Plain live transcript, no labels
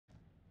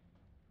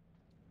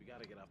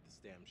gotta get off this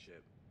damn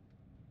ship.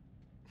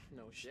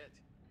 No shit.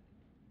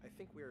 I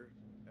think we're,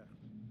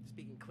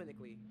 speaking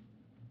clinically,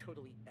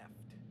 totally effed.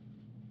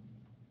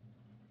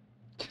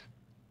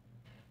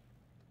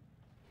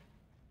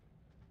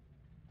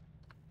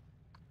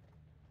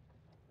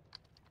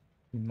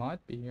 He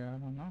might be here, I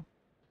don't know.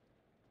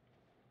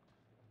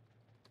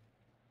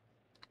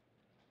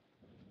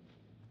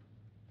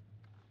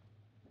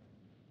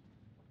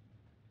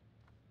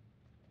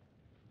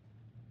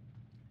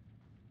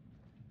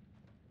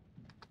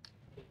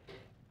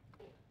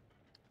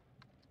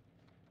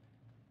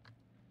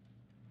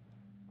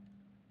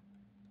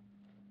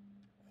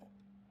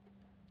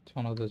 It's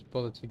one of those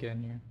bullets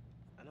again here.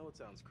 I know it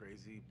sounds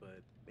crazy,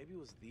 but maybe it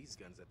was these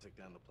guns that took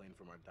down the plane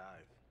from our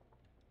dive.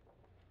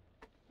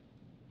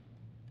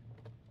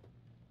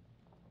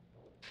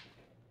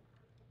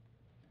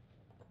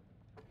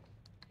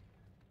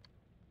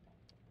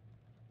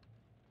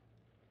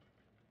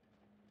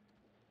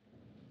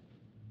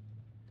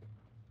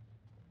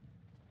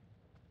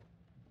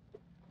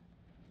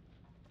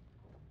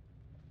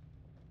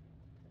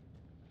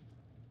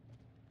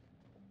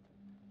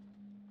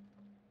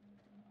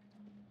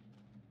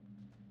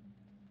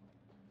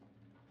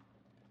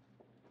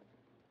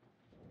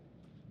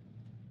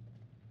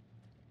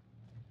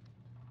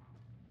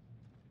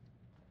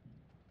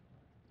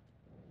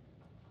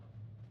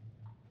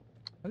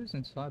 What is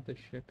inside this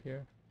ship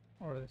here?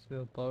 Or this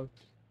little boat?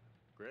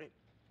 Great.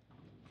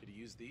 Could have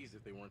used these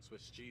if they weren't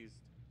Swiss cheesed.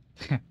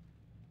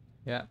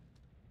 Yeah,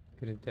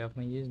 could have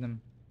definitely used them.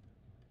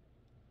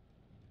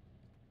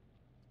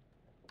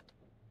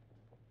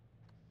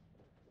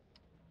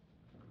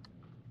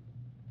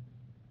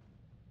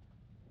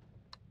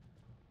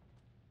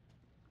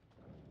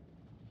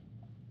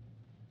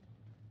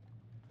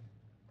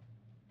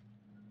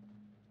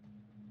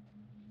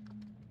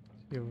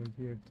 See over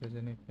here if there's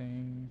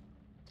anything.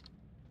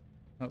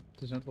 Nope,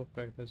 doesn't look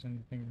like there's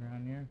anything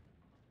around here.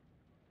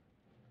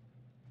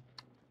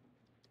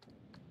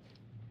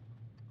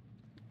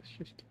 Let's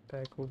just get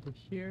back over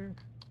here.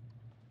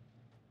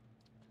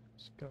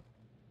 Let's go.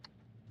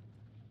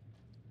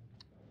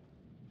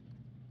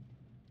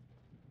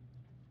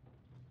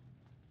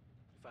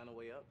 You find a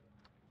way up?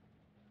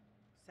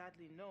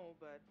 Sadly, no,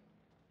 but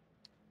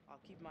I'll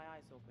keep my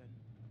eyes open.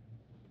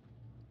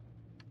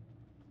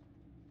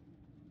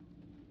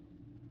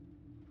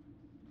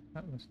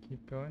 Right, let's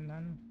keep going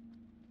then.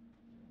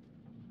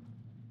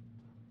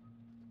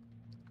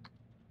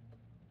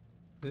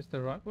 Is this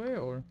the right way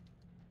or?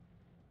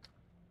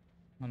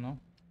 I don't know.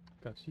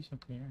 Gotta see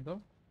something here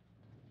though.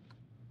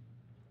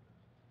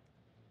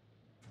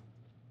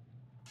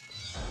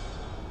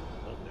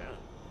 Oh, damn.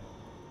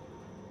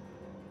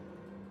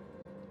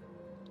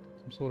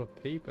 Some sort of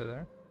paper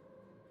there.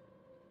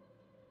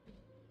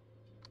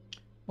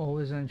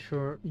 Always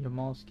ensure your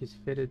mask is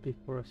fitted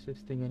before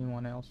assisting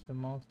anyone else. The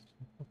mask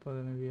is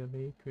probably be a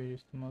leak or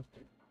use the mask.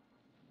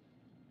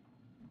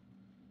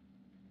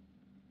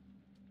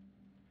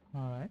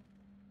 Alright.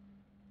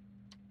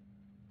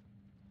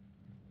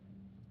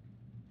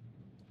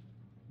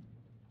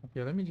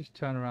 Okay, let me just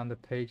turn around the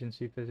page and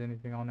see if there's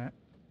anything on it.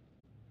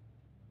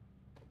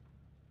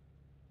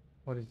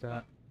 What is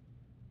that?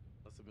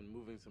 Must have been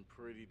moving some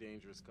pretty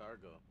dangerous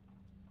cargo.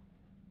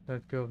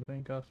 Let go of the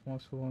gas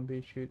mask won't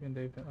be shooting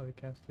the other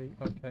castle.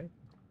 Okay.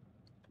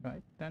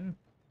 Right then.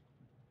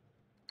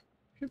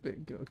 Should be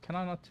good. Can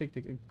I not take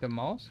the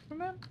mask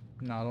from him?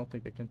 No, I don't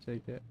think I can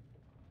take it.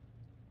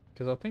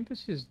 Because I think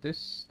this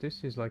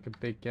is like a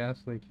big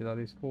gas leak that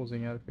is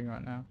causing everything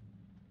right now.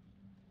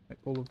 Like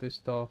all of this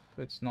stuff,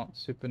 it's not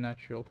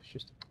supernatural. It's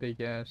just a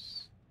big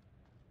ass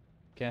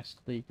gas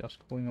leak that's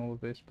causing all of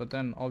this. But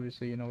then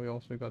obviously, you know, we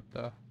also got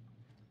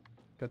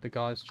the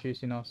guys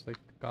chasing us, like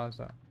the guys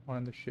that are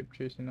on the ship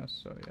chasing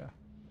us. So yeah.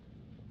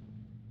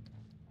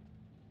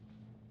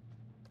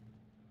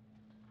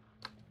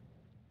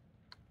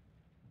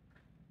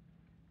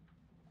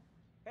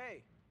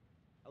 Hey,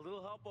 a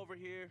little help over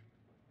here.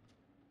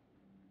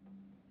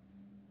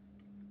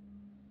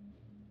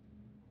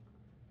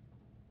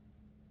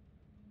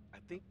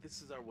 I think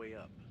this is our way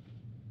up.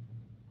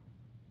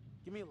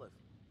 Give me a lift.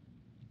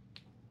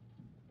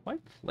 Why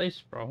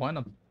fliss, bro? Why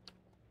not?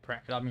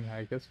 I mean,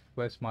 I guess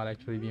fliss might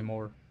actually be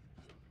more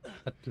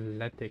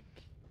athletic.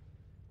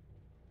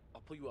 I'll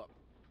pull you up.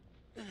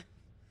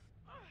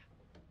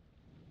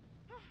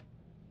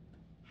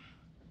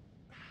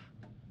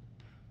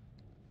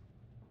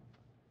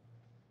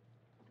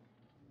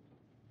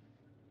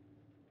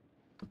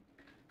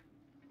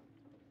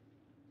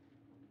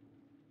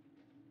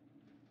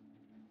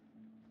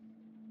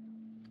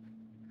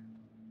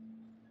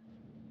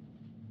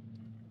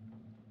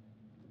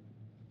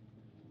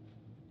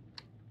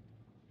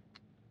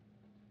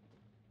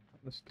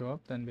 Let's go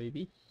up then,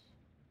 baby.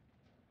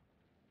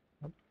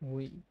 Up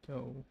we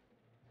go.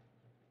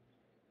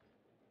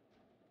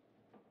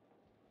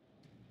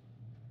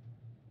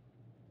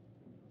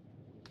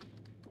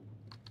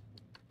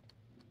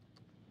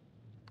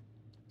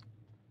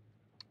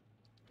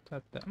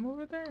 that them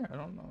over there? I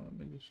don't know. Let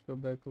me just go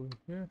back over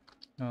here.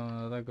 No,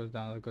 no, that goes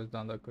down, that goes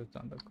down, that goes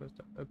down, that goes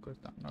down, that goes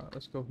down. Alright,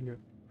 let's go here.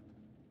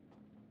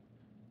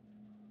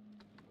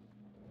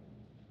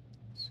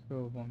 Let's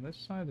go on this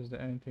side. Is there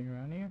anything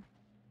around here?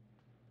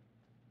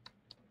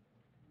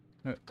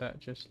 No, that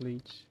just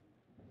leads.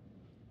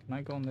 Can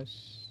I go on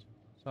this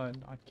side?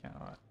 I can't.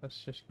 Alright, let's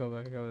just go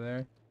back over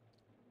there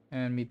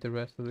and meet the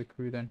rest of the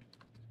crew then.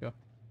 Let's go.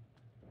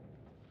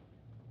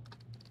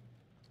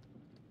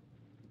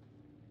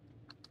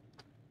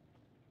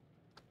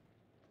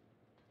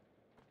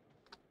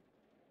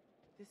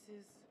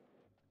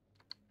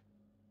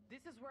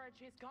 This is where I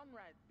chased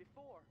Conrad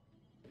before.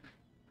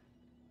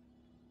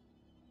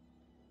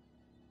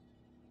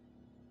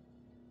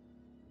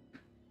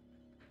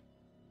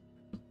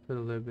 Put a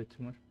little bit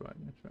too much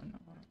brightness right now.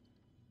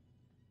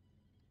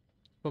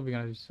 It's probably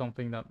gonna be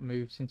something that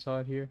moves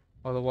inside here.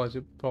 Otherwise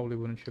it probably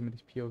wouldn't show me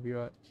this POV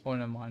right. Oh,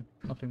 never mind.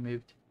 Nothing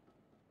moved.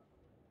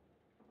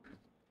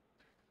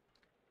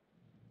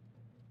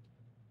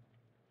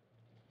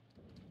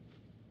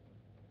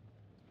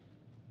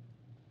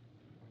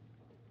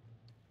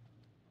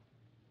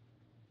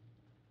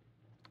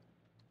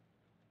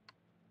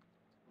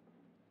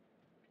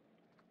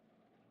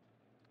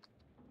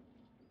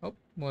 Oh,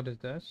 what is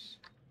this?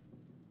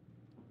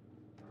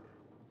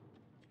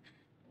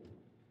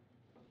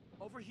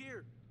 Over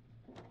here.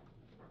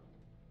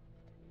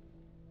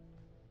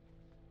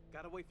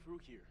 Got a way through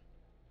here.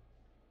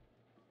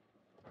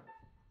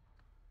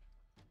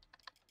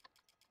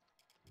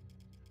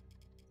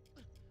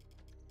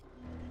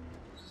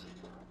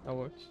 That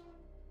works.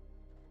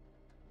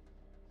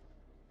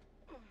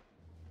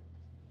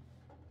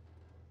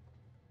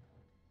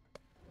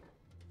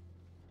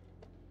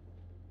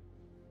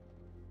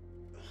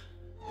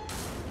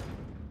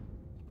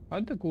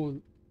 How'd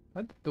the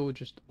door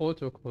just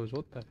auto close?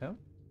 What the hell?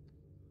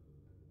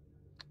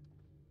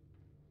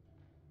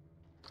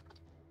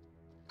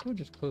 The door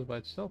just closed by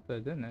itself there,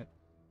 didn't it?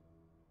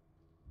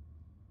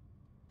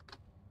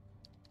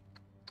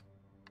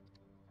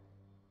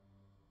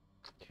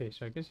 Okay,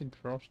 so I guess it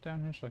drops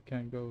down here, so I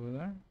can't go over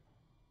there.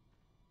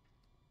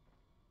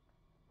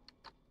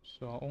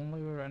 So I'll only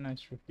go right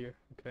next through here,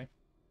 okay.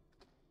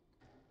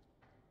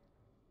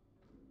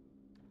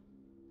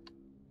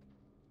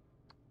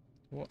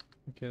 What?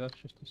 Okay, that's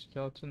just a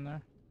skeleton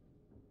there.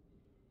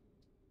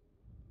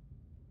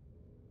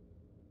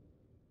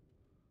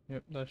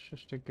 Yep, that's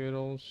just a good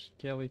old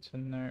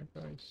skeleton there,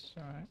 guys.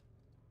 Alright.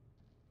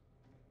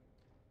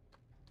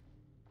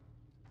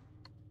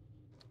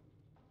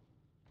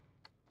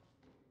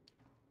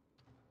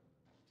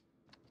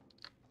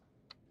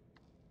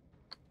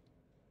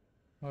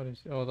 What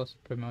is... Oh, that's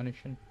a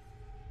premonition.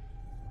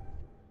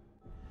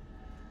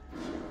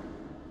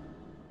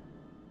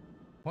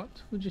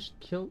 What? Who just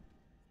killed...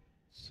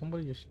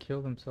 Somebody just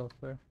killed himself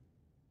there.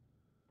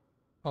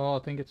 Oh, I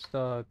think it's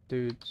the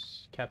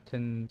dude's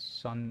captain's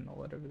son or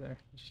whatever there.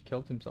 He just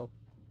killed himself.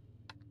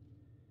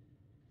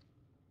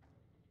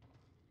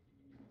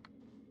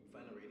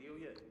 Find a radio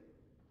yet?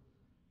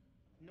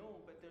 No,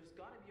 but there's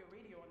gotta be a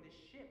radio on this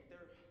ship. There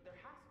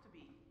has to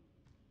be.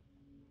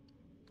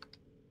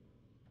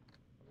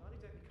 I'm not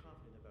exactly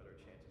confident about our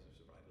chances of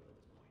survival at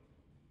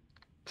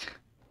this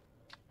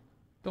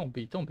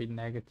point. Don't be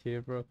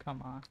negative, bro.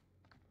 Come on.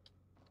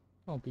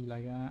 Don't be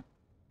like that.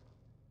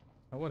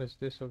 Now, what is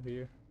this over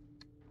here?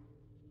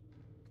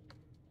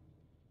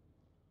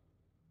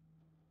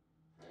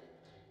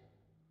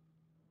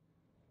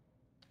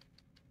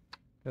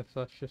 Guess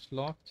that's just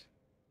locked.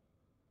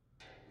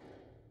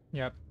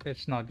 Yep,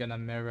 it's not gonna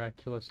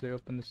miraculously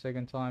open the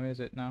second time,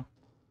 is it now?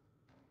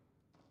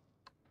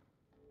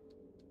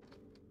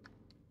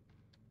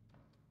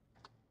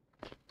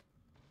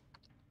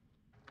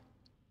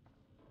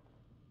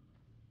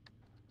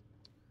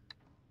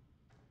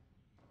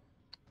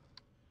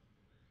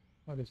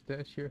 What is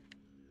this here?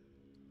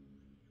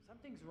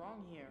 Something's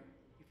wrong here.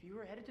 If you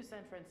were headed to San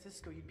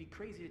Francisco, you'd be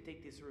crazy to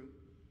take this route.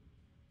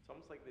 It's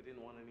almost like they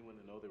didn't want anyone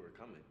to know they were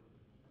coming.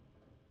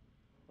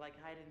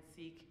 Like hide and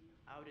seek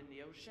out in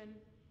the ocean.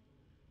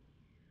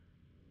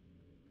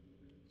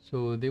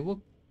 So they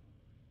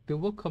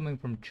were coming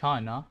from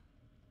China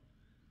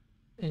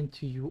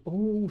into you.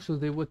 Oh, so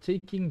they were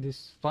taking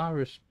this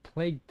virus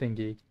plague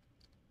thingy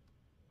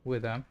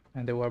with them,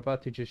 and they were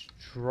about to just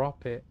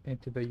drop it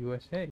into the USA.